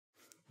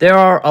There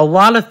are a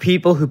lot of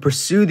people who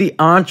pursue the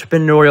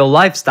entrepreneurial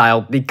lifestyle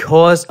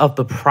because of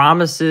the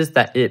promises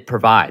that it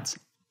provides.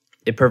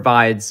 It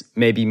provides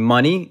maybe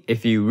money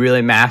if you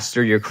really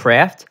master your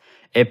craft.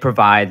 It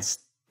provides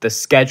the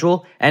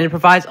schedule, and it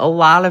provides a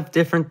lot of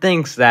different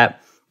things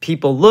that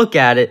people look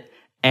at it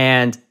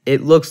and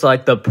it looks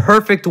like the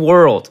perfect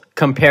world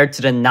compared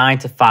to the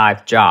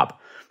 9-to-5 job.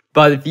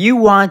 But if you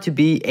want to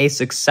be a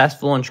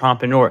successful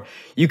entrepreneur,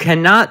 you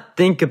cannot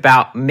think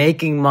about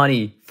making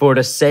money for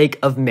the sake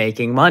of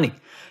making money.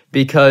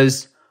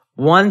 Because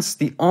once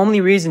the only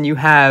reason you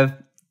have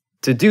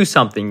to do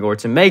something or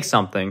to make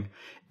something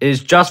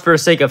is just for the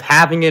sake of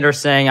having it or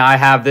saying, I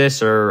have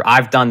this or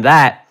I've done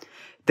that,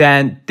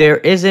 then there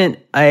isn't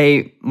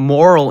a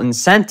moral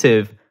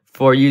incentive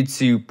for you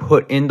to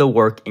put in the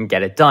work and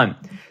get it done.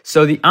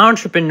 So the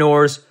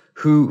entrepreneurs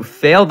who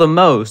fail the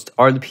most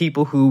are the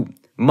people who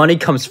money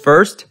comes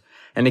first,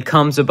 and it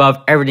comes above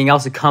everything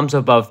else. It comes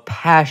above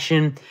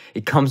passion.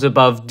 It comes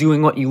above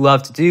doing what you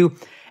love to do,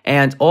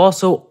 and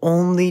also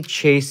only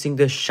chasing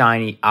the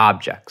shiny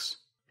objects.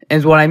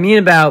 And what I mean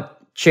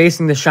about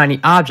chasing the shiny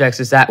objects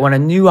is that when a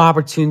new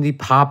opportunity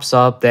pops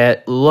up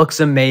that looks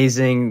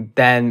amazing,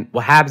 then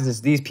what happens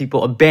is these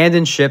people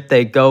abandon ship.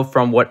 They go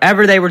from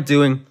whatever they were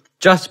doing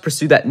just to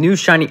pursue that new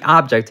shiny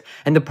object.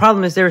 And the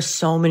problem is there are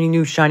so many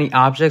new shiny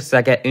objects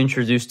that get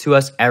introduced to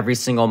us every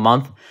single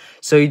month.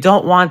 So you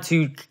don't want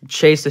to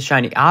chase the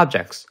shiny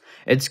objects.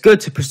 It's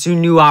good to pursue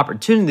new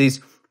opportunities,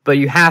 but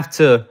you have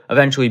to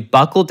eventually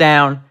buckle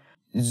down,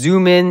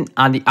 zoom in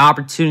on the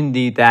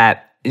opportunity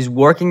that is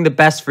working the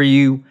best for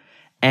you,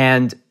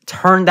 and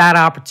turn that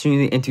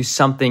opportunity into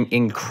something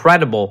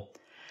incredible,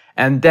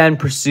 and then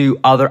pursue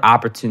other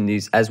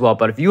opportunities as well.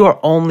 But if you are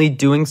only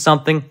doing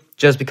something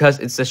just because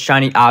it's a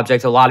shiny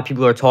object, a lot of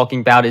people are talking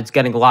about it, it's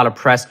getting a lot of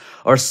press,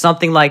 or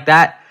something like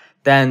that,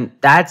 then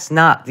that's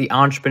not the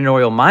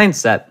entrepreneurial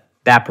mindset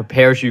that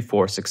prepares you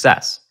for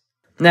success.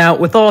 Now,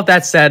 with all of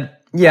that said,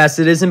 yes,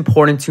 it is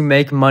important to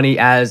make money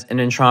as an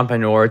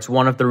entrepreneur. It's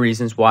one of the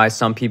reasons why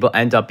some people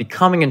end up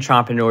becoming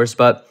entrepreneurs.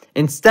 But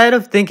instead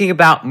of thinking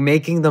about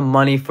making the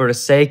money for the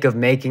sake of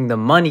making the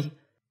money,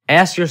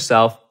 ask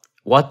yourself,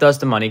 what does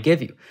the money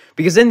give you?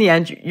 Because in the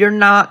end, you're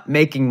not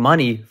making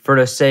money for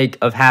the sake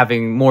of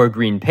having more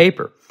green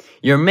paper.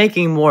 You're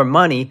making more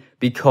money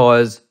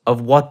because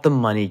of what the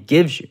money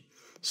gives you.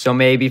 So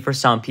maybe for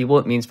some people,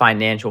 it means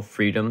financial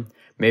freedom.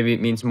 Maybe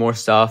it means more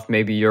stuff.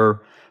 Maybe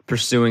you're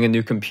pursuing a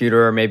new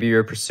computer, or maybe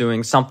you're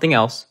pursuing something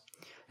else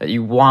that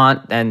you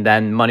want, and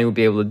then money will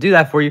be able to do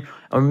that for you.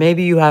 Or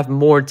maybe you have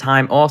more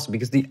time also,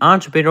 because the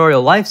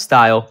entrepreneurial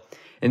lifestyle,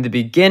 in the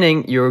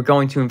beginning, you're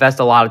going to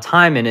invest a lot of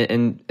time in it,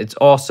 and it's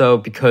also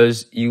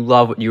because you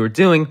love what you're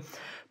doing,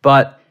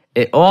 but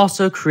it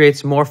also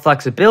creates more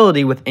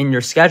flexibility within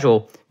your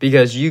schedule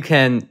because you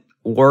can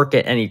work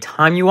at any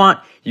time you want.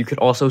 You could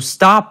also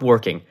stop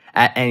working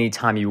at any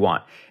time you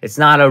want. It's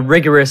not a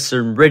rigorous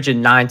or rigid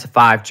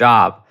 9-to-5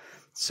 job.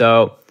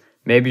 So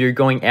maybe you're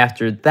going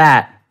after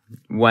that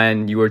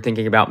when you were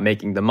thinking about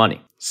making the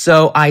money.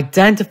 So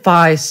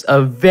identify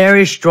a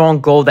very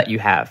strong goal that you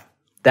have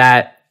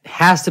that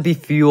has to be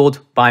fueled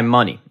by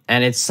money.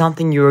 And it's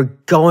something you're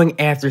going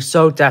after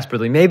so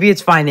desperately. Maybe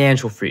it's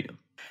financial freedom.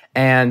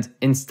 And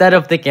instead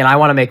of thinking, I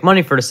want to make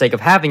money for the sake of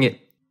having it,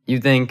 you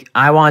think,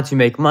 I want to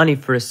make money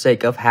for the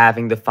sake of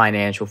having the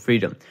financial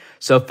freedom.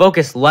 So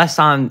focus less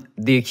on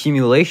the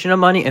accumulation of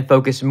money and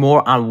focus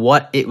more on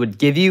what it would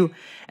give you.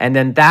 And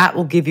then that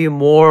will give you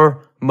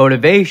more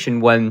motivation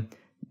when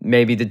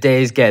maybe the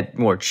days get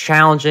more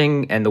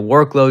challenging and the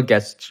workload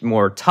gets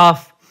more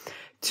tough,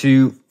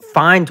 to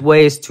find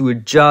ways to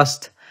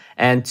adjust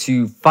and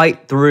to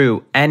fight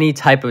through any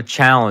type of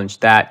challenge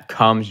that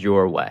comes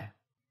your way.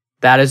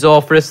 That is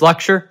all for this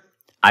lecture.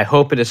 I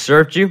hope it has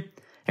served you.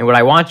 And what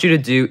I want you to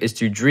do is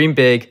to dream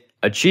big,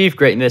 achieve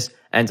greatness,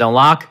 and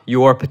unlock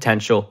your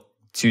potential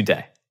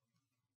today.